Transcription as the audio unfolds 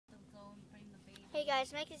Hey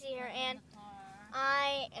guys, Mike is here, and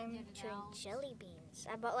I am doing jelly beans.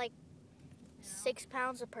 I bought like 6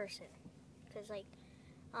 pounds a person, because like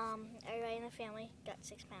everybody in the family got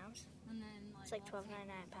 6 pounds. It's like $12.99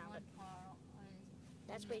 a pound.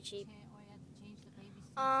 That's pretty cheap.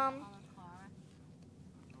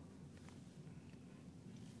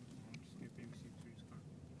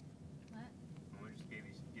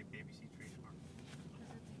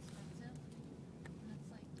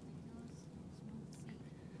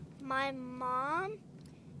 My mom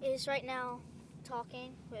is right now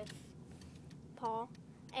talking with Paul,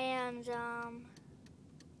 and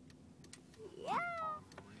yeah,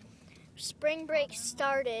 spring break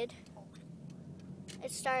started.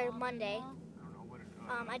 It started Monday.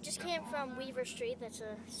 I just came from Weaver Street, that's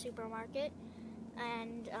a supermarket,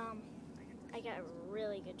 and I got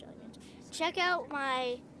really good jelly beans. Check out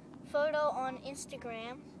my photo on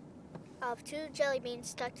Instagram of 2 jelly beans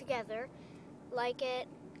stuck together. Like it,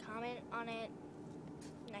 comment on it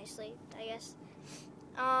nicely, I guess.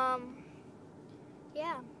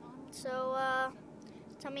 Yeah, so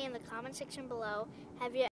tell me in the comment section below, have you